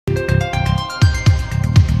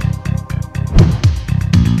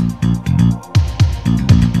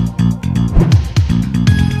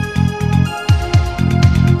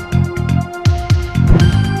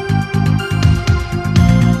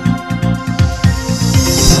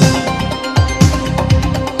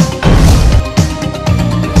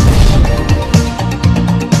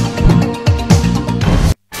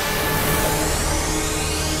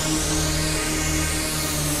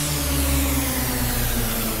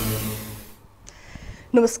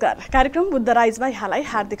नमस्कार, कार्यक्रम बुद्ध राइजमा यहाँलाई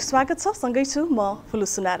हार्दिक स्वागत छ। सँगै छु म फुलु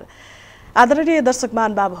सुनार। आदरणीय दर्शक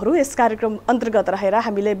महानुभावहरू, यस कार्यक्रम अन्तर्गत रहेर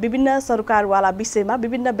हामीले विभिन्न सरोकारवाला विषयमा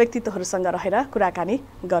विभिन्न व्यक्तित्वहरूसँग रहेर कुराकानी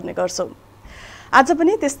गर्ने गर्छौँ। आज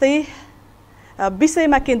पनि त्यस्तै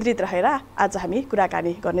विषयमा केन्द्रित रहेर आज हामी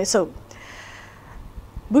कुराकानी गर्नेछौँ।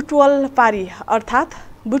 बुटवल पारी अर्थात्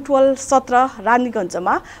बुटवल 17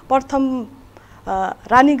 रानीगञ्जमा प्रथम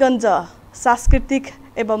रानीगञ्ज सांस्कृतिक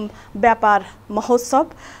एवं व्यापार महोत्सव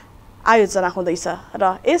आयोजना हुँदैछ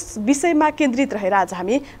र यस विषयमा केन्द्रित रहेर आज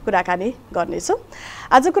हामी कुराकानी गर्नेछौँ।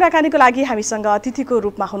 आज कुराकानीको लागि हामीसँग अतिथिको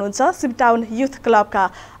रूपमा हुनुहुन्छ शिवटाउन युथ क्लबका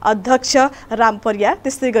अध्यक्ष राम परियार,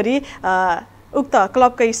 त्यस्तै गरी उक्त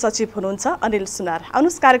क्लबकै सचिव हुनुहुन्छ अनिल सुनार।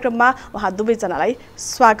 आउनुहोस् कार्यक्रममा उहाँ दुवैजनालाई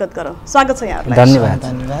स्वागत गरौँ। स्वागत छ यहाँहरूलाई।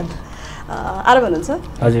 धन्यवाद। आराम हुनुहुन्छ?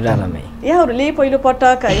 हजुर आरामै। यहाँहरूले पहिलो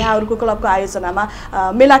पटक यहाँहरूको क्लबको आयोजनामा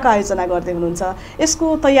मेलाको आयोजना गर्दै हुनुहुन्छ। यसको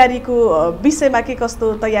तयारीको विषयमा के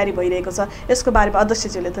कस्तो तयारी भइरहेको छ, यसको बारेमा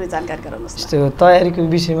अध्यक्षज्यूले थोरै जानकारी गराउनुहोस्। त्यो तयारीको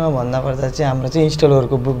विषयमा भन्नुपर्दा चाहिँ हाम्रो चाहिँ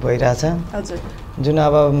इन्स्टलहरूको बुक भइरहेछ। हजुर। जुन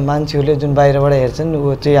अब मान्छेहरूले जुन बाहिरबाट हेर्छन्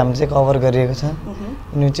ऊ चाहिँ हामीले चाहिँ कभर गरिएको छ,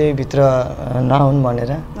 उनी चाहिँ भित्र नहुन्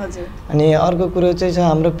भनेर। हजुर। अनि अर्को कुरो चाहिँ छ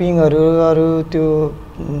हाम्रो पिङहरू अरू त्यो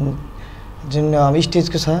जुन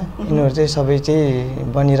स्टेजको छ यिनीहरू चाहिँ सबै चाहिँ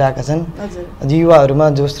बनिरहेका छन्। युवाहरूमा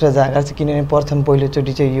जोस र जाँगर छ, किनभने प्रथम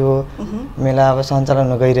पहिलोचोटि चाहिँ यो मेला अब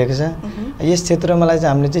सञ्चालन हुन गइरहेको छ। यस क्षेत्रमालाई चाहिँ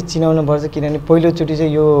हामीले चाहिँ चिनाउनु पर्छ, किनभने पहिलोचोटि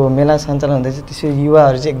चाहिँ यो मेला सञ्चालन हुँदैछ। त्यसै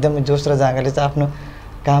युवाहरू चाहिँ एकदमै जोस र जाँगरले चाहिँ आफ्नो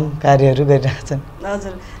काम कार्यहरू गरिरहेका छन्।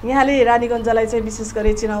 हजुर, यहाँले रानीगञ्जलाई चाहिँ विशेष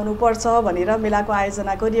गरी चिनाउनु पर्छ भनेर मेलाको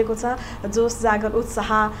आयोजना गरिएको छ, जोस जाँगर उत्साह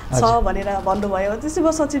छ भनेर भन्नुभयो। त्यसै म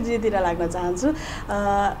सचिवजीतिर लाग्न चाहन्छु।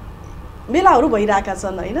 मेलाहरू भइरहेका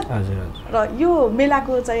छन् होइन, र यो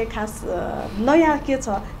मेलाको चाहिँ खास नयाँ के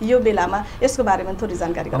छ यो मेलामा, यसको बारेमा थोरै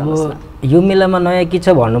जानकारी गराउनुहोस् न। यो मेलामा नयाँ के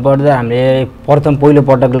छ भन्नुपर्दा हामीले प्रथम पहिलो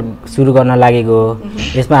पटक सुरु गर्न लागेको हो।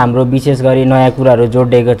 यसमा हाम्रो विशेष गरी नयाँ कुराहरू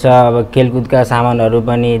जोडिएको छ। अब खेलकुदका सामानहरू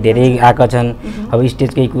पनि धेरै आएका छन्। अब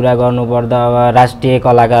स्टेजकै कुरा गर्नुपर्दा अब राष्ट्रिय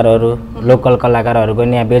कलाकारहरू लोकल कलाकारहरू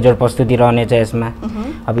पनि यहाँ बेजोड प्रस्तुति रहनेछ। यसमा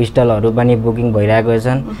अब स्टलहरू पनि बुकिङ भइरहेको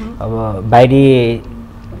छन्। अब बाहिरी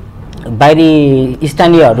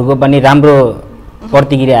स्थानीयहरूको पनि राम्रो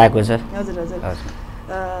प्रतिक्रिया आएको छ। हजुर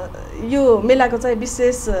हजुर। यो मेलाको चाहिँ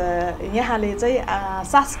विशेष यहाँले चाहिँ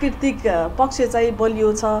सांस्कृतिक पक्ष चाहिँ बलियो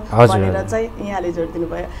छ भनेर चाहिँ यहाँले जोड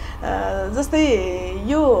दिनुभयो। जस्तै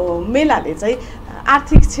यो मेलाले चाहिँ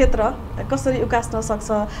आर्थिक क्षेत्र कसरी उकास्न सक्छ,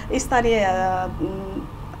 स्थानीय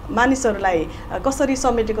मानिसहरूलाई कसरी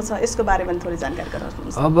समेटेको छ, यसको बारेमा थोरै जानकारी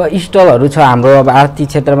गराउनुहोस्। अब स्टलहरू छ हाम्रो। अब आर्थिक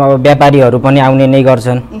क्षेत्रमा अब व्यापारीहरू पनि आउने नै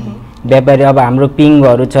गर्छन्। व्यापारी अब हाम्रो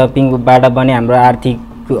पिङहरू छ, पिङबाट पनि हाम्रो आर्थिक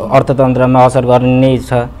अर्थतन्त्रमा असर गर्ने नै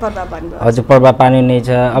छ। हजुर, प्रभाव पार्ने नै छ।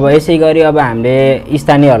 अब यसै गरी अब हामीले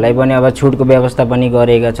स्थानीयहरूलाई पनि अब छुटको व्यवस्था पनि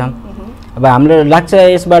गरेका छौँ। अब हाम्रो लाग्छ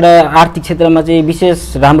यसबाट आर्थिक क्षेत्रमा चाहिँ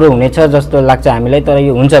विशेष राम्रो हुनेछ जस्तो लाग्छ हामीलाई, तर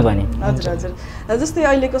यो हुन्छ भने। हजुर हजुर। जस्तै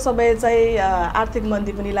अहिलेको समय चाहिँ आर्थिक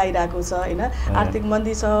मन्दी पनि लागिरहेको छ होइन, आर्थिक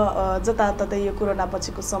मन्दी छ जताततै यो कोरोना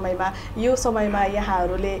पछिको समयमा। यो समयमा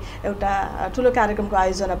यहाँहरूले एउटा ठुलो कार्यक्रमको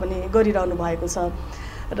आयोजना पनि गरिरहनु भएको छ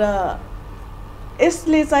र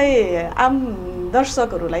यसले चाहिँ आम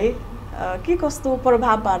दर्शकहरूलाई के कस्तो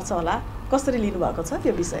प्रभाव पार्छ होला, कसरी लिनुभएको छ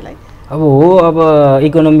यो विषयलाई? अब हो, अब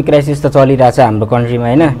इकोनोमिक क्राइसिस त चलिरहेछ हाम्रो कन्ट्रीमा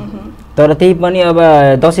होइन, तर त्यही पनि अब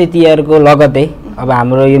दसैँ तिहारको लगतै अब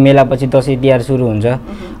हाम्रो यो मेलापछि दसैँ तिहार सुरु हुन्छ।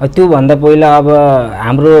 त्योभन्दा पहिला अब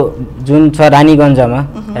हाम्रो जुन छ रानीगञ्जमा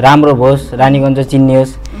राम्रो होस्, रानीगञ्ज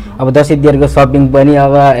चिन्नियोस्। अब दसैँ तिहारको सपिङ पनि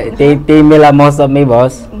अब त्यही मेला महोत्सवमै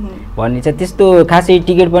भओस् भन्ने छ। त्यस्तो खासै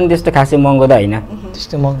टिकट पनि त्यस्तो खासै महँगो त होइन,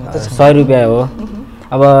 त्यस्तो महँगो त 100 रुपियाँ हो।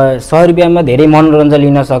 अब 100 रुपियाँमा धेरै मनोरञ्जन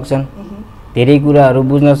लिन सक्छन्, धेरै कुराहरू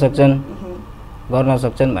बुझ्न सक्छन्, गर्न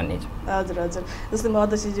सक्छन् भन्ने छ। हजुर हजुर। जस्तै म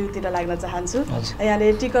अध्यक्षज्यूतिर लाग्न चाहन्छु।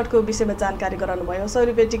 यहाँले टिकटको विषयमा जानकारी गराउनु भयो। 100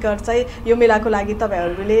 रुपियाँ टिकट चाहिँ यो मेलाको लागि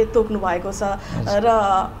तपाईँहरूले तोक्नु भएको छ र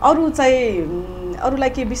अरू चाहिँ अरूलाई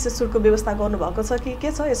के विशेष छुटको व्यवस्था गर्नुभएको छ कि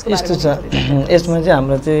के छ यसको बारेमा? यस्तो छ, यसमा चाहिँ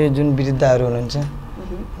हाम्रो चाहिँ जुन वृद्धहरू हुनुहुन्छ,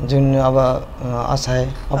 जुन अब असहाय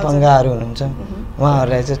अपाङ्गहरू हुनुहुन्छ,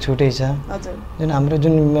 उहाँहरूलाई चाहिँ छुटै छ। जुन हाम्रो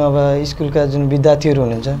जुन अब स्कुलका जुन विद्यार्थीहरू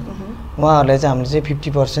हुनुहुन्छ उहाँहरूलाई चाहिँ हामीले चाहिँ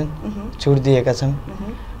 50% छुट दिएका छौँ।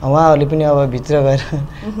 उहाँहरूले पनि अब भित्र गएर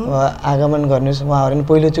आगमन गर्नुहोस्। उहाँहरू पनि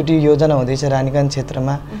पहिलोचोटि योजना हुँदैछ रानीगञ्ज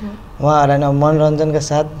क्षेत्रमा। उहाँहरूलाई अब मनोरञ्जनका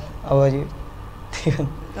साथ अब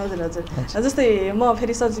हजुर हजुर। जस्तै म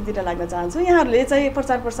फेरि सचिवतिर लाग्न चाहन्छु। यहाँहरूले चाहिँ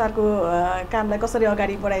प्रचार प्रसारको कामलाई कसरी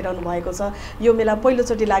अगाडि बढाइरहनु भएको छ? यो मेला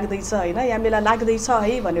पहिलोचोटि लाग्दैछ होइन, यहाँ मेला लाग्दैछ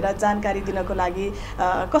है भनेर जानकारी दिनको लागि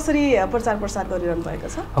कसरी प्रचार प्रसार गरिरहनु भएको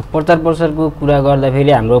छ? प्रचार प्रसारको कुरा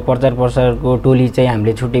गर्दाखेरि हाम्रो प्रचार प्रसारको टोली चाहिँ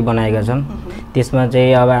हामीले छुट्टै बनाएका छौँ। त्यसमा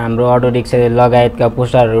चाहिँ अब हाम्रो अटो रिक्सा लगायतका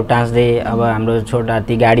पोस्टरहरू टाँच्दै अब हाम्रो छोटा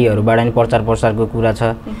हात्ती गाडीहरूबाट नि प्रचार प्रसारको कुरा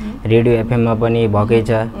छ। रेडियो एफएममा पनि भएकै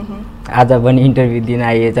छ। आज पनि इन्टरभ्यू दिन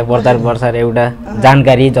आइएछ। प्रचार प्रसार एउटा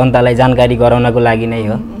जानकारी, जनतालाई जानकारी गराउनको लागि नै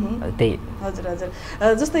हो। त्यही। हजुर हजुर।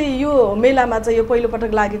 जस्तै यो मेलामा चाहिँ यो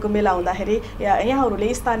पहिलोपटक लागेको मेला हुँदाखेरि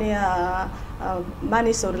यहाँहरूले स्थानीय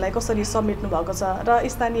मानिसहरूलाई कसरी समेट्नु भएको छ र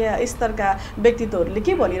स्थानीय स्तरका व्यक्तित्वहरूले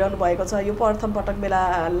के भनिरहनु भएको छ? यो प्रथम पटक मेला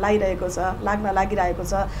लागिरहेको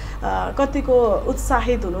छ, कतिको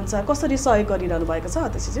उत्साहित हुनुहुन्छ, कसरी सहयोग गरिरहनु भएको छ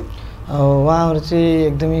अध्यक्षज्यू? उहाँहरू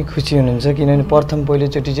चाहिँ एकदमै खुसी हुनुहुन्छ किनभने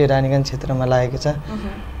पहिलोचोटि चाहिँ रानीगञ्ज क्षेत्रमा लागेको छ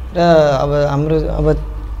र हाम्रो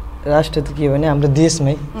राष्ट्र त के भने हाम्रो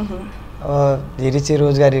देशमै धेरै चाहिँ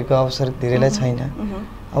रोजगारीको अवसर धेरैलाई छैन।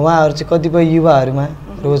 उहाँहरू चाहिँ कतिपय युवाहरूमा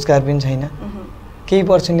रोजगार पनि छैन। केही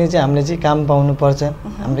पर्सेन्टले चाहिँ हामीले चाहिँ काम पाउनुपर्छ।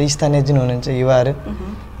 हाम्रो स्थानीय जुन हुनुहुन्छ युवाहरू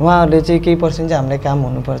उहाँहरूले चाहिँ केही पर्सेन्ट चाहिँ हामीलाई काम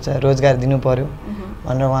हुनुपर्छ, रोजगार दिनु पर्यो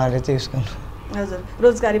भनेर उहाँहरूले चाहिँ उस गर्नु। हजुर,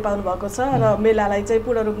 रोजगारी पाउनु भएको छ र मेलालाई चाहिँ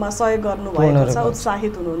पूर्ण रूपमा सहयोग गर्नुभएको छ,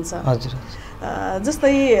 उत्साहित हुनुहुन्छ। हजुर।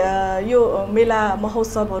 जस्तै यो मेला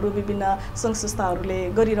महोत्सवहरू विभिन्न सङ्घ संस्थाहरूले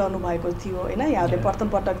गरिरहनु भएको थियो होइन? यहाँहरूले प्रथम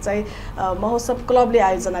पटक चाहिँ महोत्सव क्लबले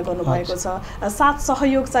आयोजना गर्नुभएको छ, साथ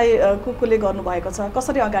सहयोग चाहिँ कुकुले गर्नुभएको छ,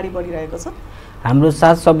 कसरी अगाडि बढिरहेको छ? हाम्रो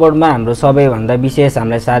साथ सपोर्टमा हाम्रो सबैभन्दा विशेष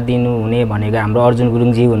हामीलाई साथ दिनुहुने भनेको हाम्रो अर्जुन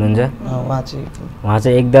गुरुङजी हुनुहुन्छ। उहाँ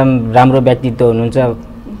चाहिँ एकदम राम्रो व्यक्तित्व हुनुहुन्छ।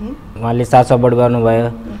 उहाँले साथ सपोर्ट गर्नुभयो।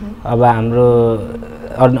 अब हाम्रो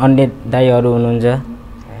अन्य दाइहरू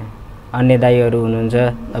हुनुहुन्छ,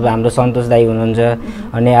 अब हाम्रो सन्तोष दाई हुनुहुन्छ,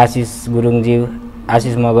 अनि आशिष गुरुङज्यू,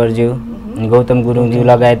 आशिष मगरज्यू, गौतम गुरुङज्यू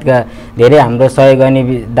लगायतका धेरै हाम्रो सहयोग गर्ने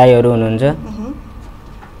दाइहरू हुनुहुन्छ।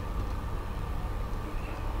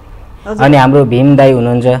 अनि हाम्रो भीम दाई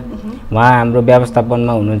हुनुहुन्छ, उहाँ हाम्रो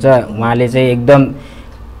व्यवस्थापनमा हुनुहुन्छ। उहाँले चाहिँ एकदम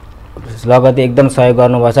लगत्तै एकदम सहयोग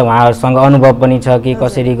गर्नुभएको छ। उहाँहरूसँग अनुभव पनि छ कि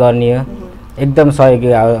कसरी गर्ने हो। एकदम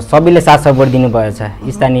सहयोग, सबैले साथ सपोर्ट दिनुभएको छ,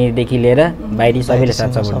 स्थानीयदेखि लिएर बाहिरी सबैले साथ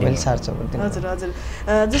सपोर्ट दिनु। हजुर हजुर।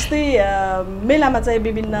 जस्तै मेलामा चाहिँ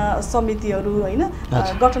विभिन्न समितिहरू होइन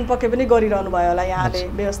गठन पक्कै पनि गरिरहनु भयो होला यहाँले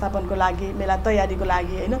व्यवस्थापनको लागि, मेला तयारीको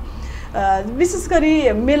लागि होइन? विशेष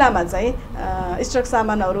गरी मेलामा चाहिँ स्टक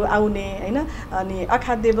सामानहरू आउने होइन, अनि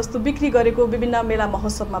अखाद्य वस्तु बिक्री गरेको विभिन्न मेला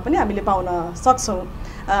महोत्सवमा पनि हामीले पाउन सक्छौँ।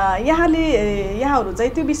 यहाँहरू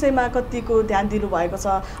चाहिँ त्यो विषयमा कतिको ध्यान दिनुभएको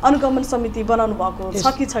छ? अनुगमन समिति बनाउनु भएको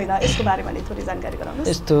छ कि छैन? यसको बारेमा नि थोरै जानकारी गराउनुहोस्।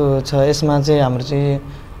 यस्तो छ, यसमा चाहिँ हाम्रो चाहिँ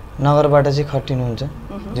नगरबाट चाहिँ खटिनुहुन्छ।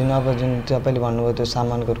 जुन तपाईँले भन्नुभयो त्यो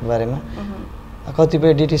सामानको बारेमा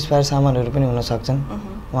कतिपय डिटिस्पायर सामानहरू पनि हुन सक्छन्।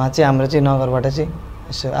 उहाँ चाहिँ हाम्रो चाहिँ नगरबाट चाहिँ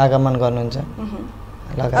यसो आगमन गर्नुहुन्छ।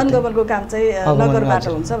 अनुगमनको काम चाहिँ नगरबाट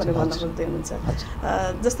हुन्छ भनेर भन्न खोज्दै हुनुहुन्छ।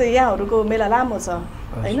 जस्तै यहाँहरूको मेला लामो छ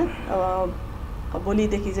होइन,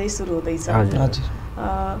 भोलिदेखि चाहिँ सुरु हुँदैछ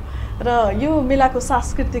र यो मेलाको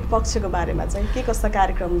सांस्कृतिक पक्षको बारेमा चाहिँ के कस्ता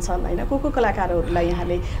कार्यक्रम छन् होइन? को कलाकारहरूलाई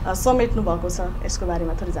यहाँले समेट्नु भएको छ, यसको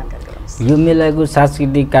बारेमा थोरै जानकारी गराउनुहोस्। यो मेलाको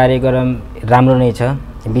सांस्कृतिक कार्यक्रम राम्रो नै छ।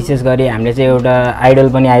 विशेष गरी हामीले चाहिँ एउटा आइडल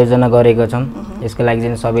पनि आयोजना गरेको छौँ। यसको लागि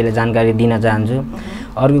चाहिँ सबैले जानकारी दिन चाहन्छु।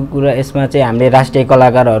 अर्को कुरा यसमा चाहिँ हामीले राष्ट्रिय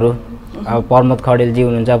कलाकारहरू अब प्रमोद खडेलजी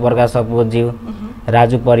हुनुहुन्छ, प्रकाश सपोतज्यू,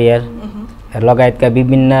 राजु परियार लगायतका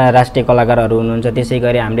विभिन्न राष्ट्रिय कलाकारहरू हुनुहुन्छ। त्यसै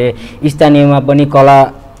गरी हामीले स्थानीयमा पनि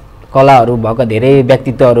कलाहरू भएको धेरै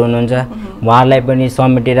व्यक्तित्वहरू हुनुहुन्छ। उहाँहरूलाई पनि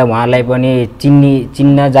समेटेर उहाँहरूलाई पनि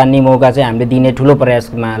चिन्न जान्ने मौका चाहिँ हामीले दिने ठुलो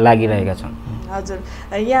प्रयासमा लागिरहेका छौँ। हजुर,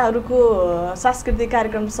 यहाँहरूको सांस्कृतिक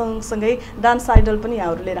कार्यक्रम सँगसँगै डान्स आइडल पनि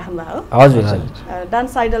यहाँहरूले राख्नुभयो? हजुर हजुर।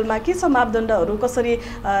 डान्स आइडलमा के छ मापदण्डहरू, कसरी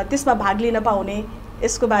त्यसमा भाग लिन पाउने,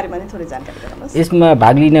 यसको बारेमा नि थोरै जानकारी गराउनुहोस्। यसमा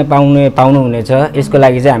भाग लिन पाउनुहुनेछ। यसको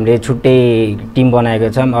लागि चाहिँ हामीले छुट्टै टिम बनाएको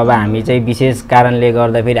छौँ। अब हामी चाहिँ विशेष कारणले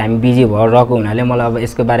गर्दाखेरि हामी बिजी भएर रहेको हुनाले मलाई अब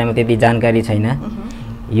यसको बारेमा त्यति जानकारी छैन।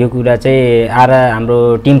 यो कुरा चाहिँ आएर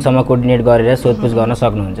हाम्रो टिमसँग कोअर्डिनेट गरेर सोधपुछ गर्न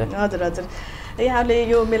सक्नुहुन्छ। हजुर हजुर। यहाँले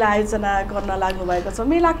यो मेला आयोजना गर्न लाग्नु भएको छ,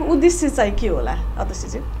 मेलाको उद्देश्य चाहिँ के होला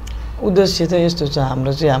अध्यक्षज्यू? उद्देश्य चाहिँ यस्तो छ,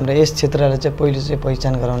 हाम्रो यस क्षेत्रलाई चाहिँ पहिलो चाहिँ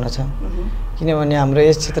पहिचान गराउन छ। किनभने हाम्रो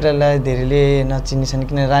यस क्षेत्रलाई धेरैले नचिनिन्छन्,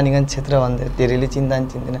 किन रानीगञ्ज क्षेत्र भन्दा धेरैले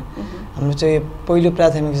चिन्दैन। हाम्रो चाहिँ पहिलो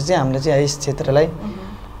प्राथमिकता चाहिँ हामीले चाहिँ यस क्षेत्रलाई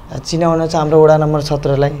चिनाउन छ, हाम्रो वडा नम्बर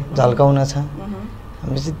 17 लाई झल्काउन छ।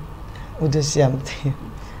 हाम्रो चाहिँ उद्देश्य हाम्रो चाहिँ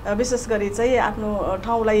विशेष गरी चाहिँ आफ्नो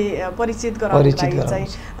ठाउँलाई परिचित गराउनको लागि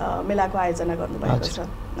चाहिँ मेलाको आयोजना गर्नुभएको छ।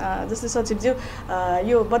 जस्तै सचिवज्यू,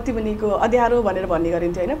 यो बत्तीमुनिको अँध्यारो भनेर भन्ने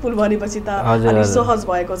गरिन्थ्यो होइन, पुल भनेपछि त अलिक सहज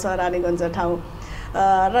भएको छ रानीगञ्ज ठाउँ,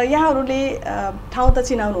 र यहाँहरूले ठाउँ त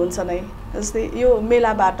चिनाउनुहुन्छ नै। जस्तै यो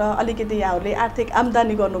मेलाबाट अलिकति यहाँहरूले आर्थिक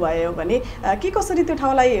आम्दानी गर्नुभयो भने के कसरी त्यो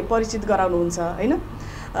ठाउँलाई परिचित गराउनुहुन्छ होइन?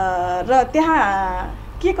 र त्यहाँ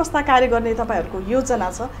के कस्ता कार्य गर्ने तपाईहरुको योजना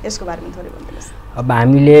छ यसको बारेमा थोरै भनिदिनुस्। अब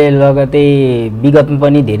हामीले लगतै विगतमा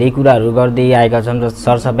पनि धेरै कुराहरू गर्दै आएका छौँ,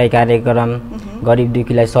 सरसफाइ कार्यक्रम, गरिब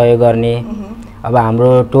दुखीलाई सहयोग गर्ने। अब हाम्रो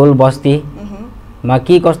टोल बस्तीमा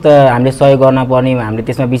के कस्तो हामीले सहयोग गर्न पर्ने हामीले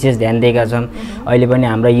त्यसमा विशेष ध्यान दिएका छौँ। अहिले पनि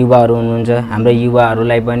हाम्रा युवाहरू हुनुहुन्छ, हाम्रो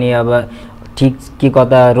युवाहरूलाई पनि अब ठिक के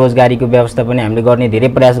कता रोजगारीको व्यवस्था पनि हामीले गर्ने धेरै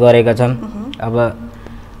प्रयास गरेका छौँ। अब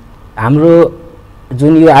हाम्रो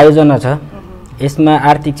जुन यो आयोजना छ यसमा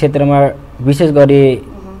आर्थिक क्षेत्रमा विशेष गरी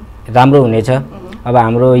राम्रो हुनेछ। अब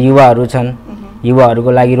हाम्रो युवाहरू छन्,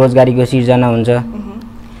 युवाहरूको लागि रोजगारीको सिर्जना हुन्छ।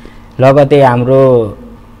 लगतै हाम्रो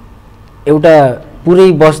एउटा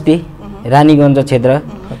पुरै बस्ती रानीगञ्ज क्षेत्र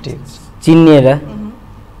चिन्नेर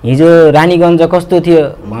हिजो रानीगञ्ज कस्तो थियो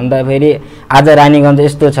भन्दाखेरि आज रानीगञ्ज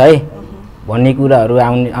यस्तो छ है भन्ने कुराहरू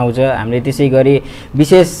आउँछ। हामीले त्यसै गरी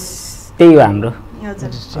विशेष त्यही हो हाम्रो।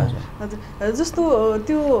 हजुर जस्तो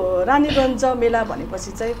त्यो रानीगञ्ज मेला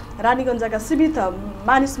भनेपछि चाहिँ रानीगञ्जका सीमित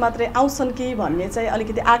मानिस मात्रै आउँछन् कि भन्ने चाहिँ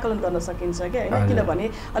अलिकति आकलन गर्न सकिन्छ कि होइन, किनभने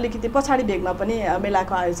अलिकति पछाडि भेगमा पनि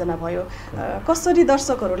मेलाको आयोजना भयो। कसरी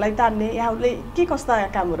दर्शकहरूलाई तान्ने यहाँहरूले के कस्ता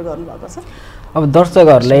कामहरू गर्नुभएको छ? अब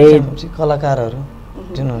दर्शकहरूलाई कलाकारहरू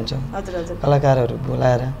जुन हुन्छ हजुर हजुर कलाकारहरू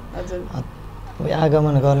बोलाएर हजुर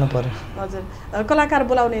आगमन गर्नु पर्यो। हजुर कलाकार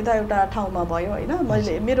बोलाउने त एउटा ठाउँमा भयो होइन।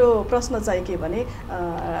 मैले मेरो प्रश्न चाहिँ के भने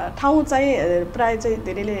ठाउँ चाहिँ प्राय चाहिँ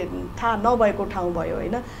धेरैले थाहा नभएको ठाउँ भयो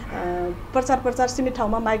होइन। प्रचार सीमित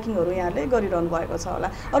ठाउँमा माइकिङहरू यहाँले गरिरहनु भएको छ होला,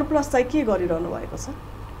 अरू प्लस चाहिँ के गरिरहनु भएको छ?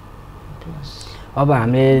 अब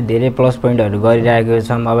हामीले धेरै प्लस पोइन्टहरू गरिरहेको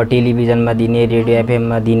छौँ। अब टेलिभिजनमा दिने, रेडियो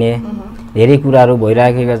एफएममा दिने धेरै कुराहरू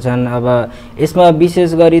भइराखेका छन्। अब यसमा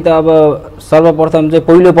विशेष गरी त अब सर्वप्रथम चाहिँ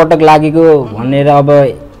पहिलो पटक लागेको भनेर अब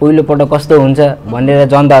पहिलो पटक कस्तो हुन्छ भनेर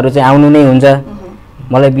जनताहरू चाहिँ आउनु नै हुन्छ।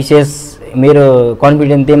 मलाई विशेष मेरो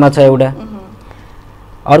कन्फिडेन्स त्यहीमा छ एउटा।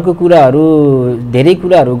 अर्को कुराहरू धेरै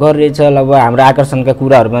कुराहरू गरिरहेछ। अब हाम्रो आकर्षणका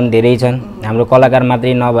कुराहरू पनि धेरै छन्। हाम्रो कलाकार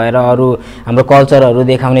मात्रै नभएर अरू हाम्रो कल्चरहरू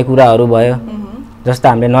देखाउने कुराहरू भयो। जस्तो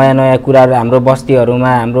हामीले नयाँ नयाँ कुराहरू हाम्रो बस्तीहरूमा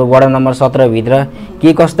हाम्रो वडा नम्बर 17 भित्र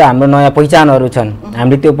के कस्ता हाम्रो नयाँ पहिचानहरू छन्,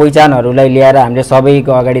 हामीले त्यो पहिचानहरूलाई ल्याएर हामीले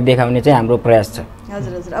सबैको अगाडि देखाउने चाहिँ हाम्रो प्रयास छ।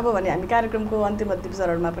 हजुर हजुर अब भने हामी कार्यक्रमको अन्तिम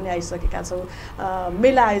चरणमा पनि आइसकेका छौँ।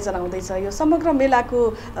 मेला आयोजना हुँदैछ, यो समग्र मेलाको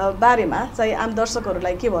बारेमा चाहिँ आम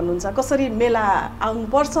दर्शकहरूलाई के भन्नुहुन्छ? कसरी मेला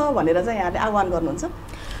आउनुपर्छ भनेर चाहिँ यहाँले आह्वान गर्नुहुन्छ?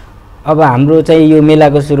 अब हाम्रो चाहिँ यो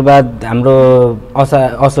मेलाको सुरुवात हाम्रो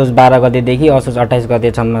असोज 12 गतेदेखि असोज 28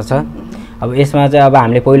 गतेसम्म छ। अब यसमा चाहिँ अब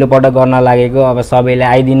हामीले पहिलो पटक गर्न लागेको अब सबैले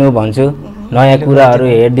आइदिनु भन्छु, नयाँ कुराहरू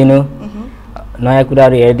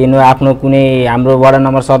हेरिदिनु, आफ्नो कुनै हाम्रो वडा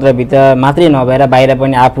नम्बर 17 भित्र मात्रै नभएर बाहिर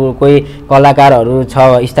पनि आफू कोही कलाकारहरू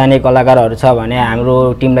छ, स्थानीय कलाकारहरू छ भने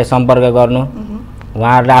हाम्रो टिमलाई सम्पर्क गर्नु,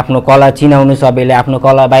 उहाँहरूलाई आफ्नो कला चिनाउनु, सबैले आफ्नो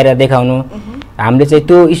कला बाहिर देखाउनु। हामीले चाहिँ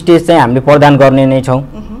त्यो स्टेज चाहिँ हामीले प्रदान गर्ने नै छौँ।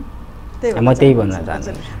 म त्यही भन्न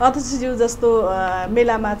चाहन्छु। अध्यक्षज्यू जस्तो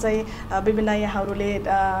मेलामा चाहिँ विभिन्न यहाँहरूले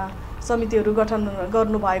समितिहरू गठन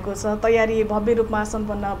गर्नुभएको छ, तयारी भव्य रूपमा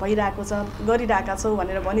सम्पन्न भइरहेको छ, गरिरहेका छौँ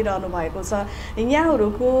भनेर भनिरहनु भएको छ।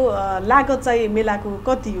 यहाँहरूको लागत चाहिँ मेलाको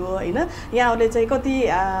कति हो होइन? यहाँहरूले चाहिँ कति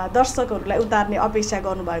दर्शकहरूलाई उतार्ने अपेक्षा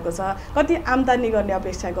गर्नुभएको छ, कति आम्दानी गर्ने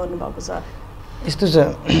अपेक्षा गर्नुभएको छ? यस्तो छ,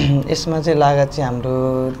 यसमा चाहिँ लागत चाहिँ हाम्रो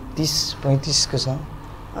 30-35 को छ।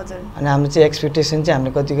 हजुर। अनि हाम्रो चाहिँ एक्सपेक्टेसन चाहिँ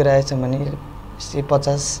हामीले कतिको राखेको छ भने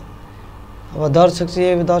 50। अब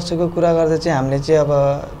दर्शकको कुरा गर्दा चाहिँ हामीले चाहिँ अब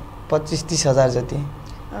 25-30 हजार जति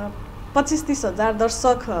 25-30 हजार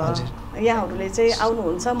दर्शक यहाँहरूले चाहिँ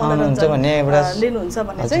आउनुहुन्छ, मनोरञ्जन लिनुहुन्छ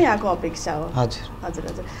भन्ने चाहिँ यहाँको अपेक्षा हो। हजुर हजुर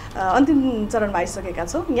हजुर अन्तिम चरणमा आइसकेका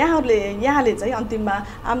छौँ। यहाँले चाहिँ अन्तिममा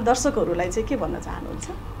आम दर्शकहरूलाई चाहिँ के भन्न चाहनुहुन्छ?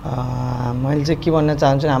 मैले चाहिँ के भन्न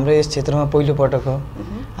चाहन्छु, हाम्रो यस क्षेत्रमा पहिलो पटक हो,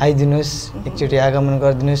 आइदिनुहोस्, एकचोटि आगमन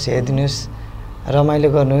गरिदिनुहोस्, हेरिदिनुहोस्, रमाइलो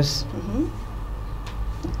गर्नुहोस्।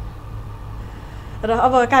 र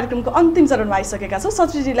अब कार्यक्रमको अन्तिम चरणमा आइसकेका छौँ।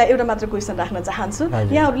 सचिवजीलाई एउटा मात्र क्वेसन राख्न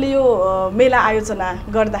चाहन्छु। यहाँहरूले यो मेला आयोजना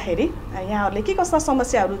गर्दाखेरि यहाँहरूले के कस्ता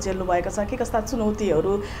समस्याहरू झेल्नु भएको छ, के कस्ता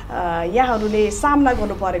चुनौतीहरू यहाँहरूले सामना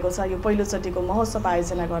गर्नु परेको छ यो पहिलोचोटिको महोत्सव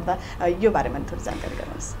आयोजना गर्दा, यो बारेमा थोरै जानकारी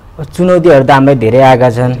गराउनुहोस्। चुनौतीहरू त हामीलाई धेरै आएका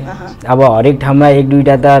छन्। अब हरेक ठाउँमा एक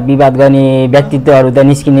दुईवटा त विवाद गर्ने व्यक्तित्वहरू त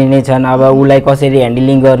निस्किने नै छन्। अब उसलाई कसरी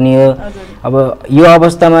ह्यान्डलिङ गर्ने हो। अब यो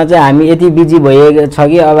अवस्थामा चाहिँ हामी यति बिजी भइएको छ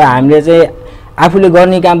कि अब हामीले चाहिँ आफूले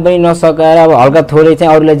गर्ने काम पनि नसकेर अब हल्का थोरै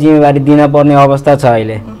चाहिँ अरूलाई जिम्मेवारी दिन पर्ने अवस्था छ।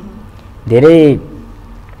 अहिले धेरै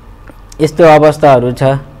यस्तो अवस्थाहरू छ।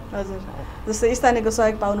 हजुर जस्तै स्थानीयको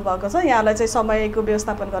सहयोग पाउनु भएको छ यहाँलाई चाहिँ समयको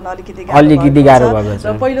व्यवस्थापन गर्न अलिकति गाह्रो भएको छ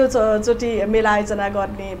र पहिलोचोटि मेला आयोजना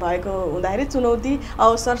गर्ने भएको हुँदाखेरि चुनौती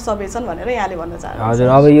अवसर सबै छन् भनेर यहाँले भन्न चाहनुहुन्छ। हजुर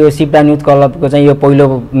अब यो सिप्टा न्युज क्लबको चाहिँ यो पहिलो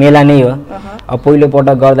मेला नै हो। अब पहिलो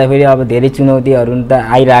पटक गर्दाखेरि अब धेरै चुनौतीहरू त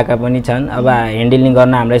आइरहेका पनि छन्। अब ह्यान्डलिङ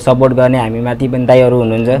गर्न हामीलाई सपोर्ट गर्ने हामी माथि पनि दाइहरू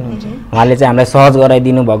हुनुहुन्छ, उहाँले चाहिँ हामीलाई सहज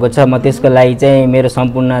गराइदिनु भएको छ। म त्यसको लागि चाहिँ मेरो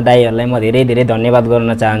सम्पूर्ण दाइहरूलाई म धेरै धेरै धन्यवाद गर्न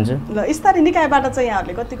चाहन्छु। ल स्थानीय निकायबाट चाहिँ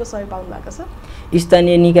यहाँहरूले कतिको सहयोग पाउनु भएको छ?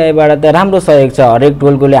 स्थानीय निकायबाट त राम्रो सहयोग छ, हरेक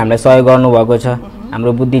टोलकोले हामीलाई सहयोग गर्नुभएको छ।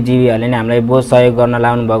 हाम्रो बुद्धिजीवीहरूले नै हामीलाई बहुत सहयोग गर्न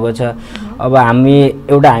लाउनु भएको छ। अब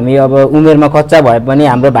हामी अब उमेरमा कच्चा भए पनि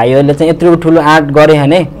हाम्रो भाइहरूले चाहिँ यत्रो ठुलो आँट गरे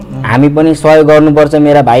भने हामी पनि सहयोग गर्नुपर्छ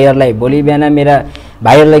मेरा भाइहरूलाई। भोलि बिहान मेरा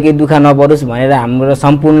भाइहरूलाई केही दुःख नपरोस् भनेर हाम्रो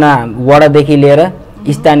सम्पूर्ण वडादेखि लिएर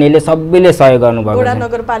स्थानीयले सबैले सहयोग गर्नुभएको छ। वडा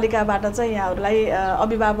नगरपालिकाबाट चाहिँ यहाँहरूलाई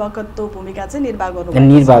अभिभावकत्व भूमिका चाहिँ निर्वाह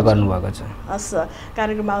गर्नुभएको छ। हस्,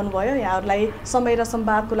 कार्यक्रममा आउनुभयो, यहाँहरूलाई समय र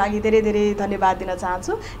संवादको लागि धेरै धेरै धन्यवाद दिन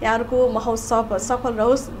चाहन्छु। यहाँहरूको महोत्सव सफल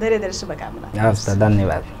रहोस्, धेरै धेरै शुभकामना। हस् त,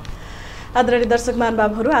 धन्यवाद। आदरणीय दर्शक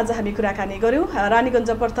महानुभावहरू, आज हामी कुराकानी गऱ्यौँ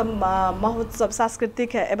रानीगञ्ज प्रथम महोत्सव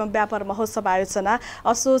सांस्कृतिक एवं व्यापार महोत्सव आयोजना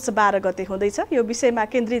असोज 12 गते हुँदैछ। यो विषयमा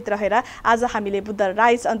केन्द्रित रहेर आज हामीले बुद्ध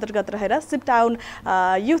राइज अन्तर्गत रहेर सिपटाउन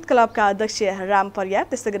युथ क्लबका अध्यक्ष राम परियार,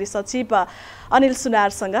 त्यस्तै गरी सचिव अनिल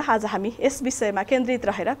सुनारसँग आज हामी यस विषयमा केन्द्रित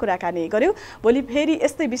रहेर कुराकानी गऱ्यौँ। भोलि फेरि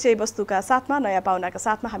यस्तै विषयवस्तुका साथमा नयाँ पाहुनाका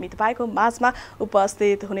साथमा हामी तपाईँको माझमा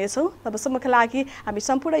उपस्थित हुनेछौँ। तबसम्मका लागि हामी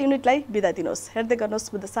सम्पूर्ण युनिटलाई बिदा दिनुहोस्। हेर्दै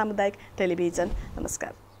गर्नुहोस् बुद्ध सामुदायिक टेलिभिजन।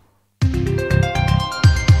 नमस्कार।